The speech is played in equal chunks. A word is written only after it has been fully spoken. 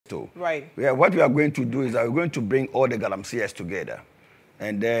crypto. Right. Yeah, what we are going to do is that we're going to bring all the Galamseyers together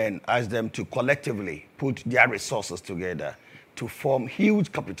and then ask them to collectively put their resources together to form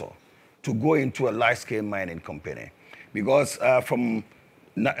huge capital to go into a large-scale mining company. Because from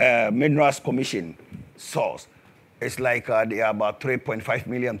Minerals Commission source, it's like there are about 3.5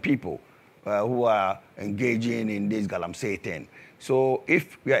 million people who are engaging in this Galamsey thing. So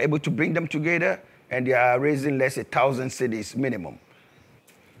if we are able to bring them together and they are raising, let's say, 1,000 cedis minimum,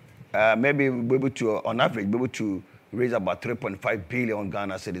 maybe we'll be able to, on average, be able to raise about 3.5 billion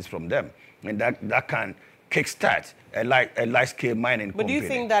Ghana cedis from them. And that can kickstart a large-scale mining company. But do you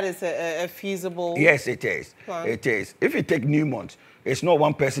think that is a feasible? Yes, it is. Plan? It is. If you take Newmont, it's not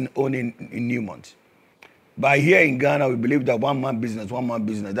one person owning in Newmont. But here in Ghana, we believe that one-man business.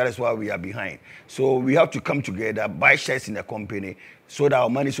 That is why we are behind. So we have to come together, buy shares in the company, so that our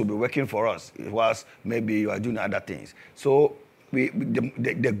money will be working for us, whilst maybe you are doing other things. So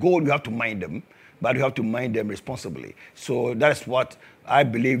the goal, we have to mine them, but we have to mine them responsibly. So that's what I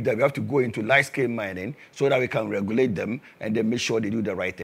believe, that we have to go into large-scale mining so that we can regulate them and then make sure they do the right thing.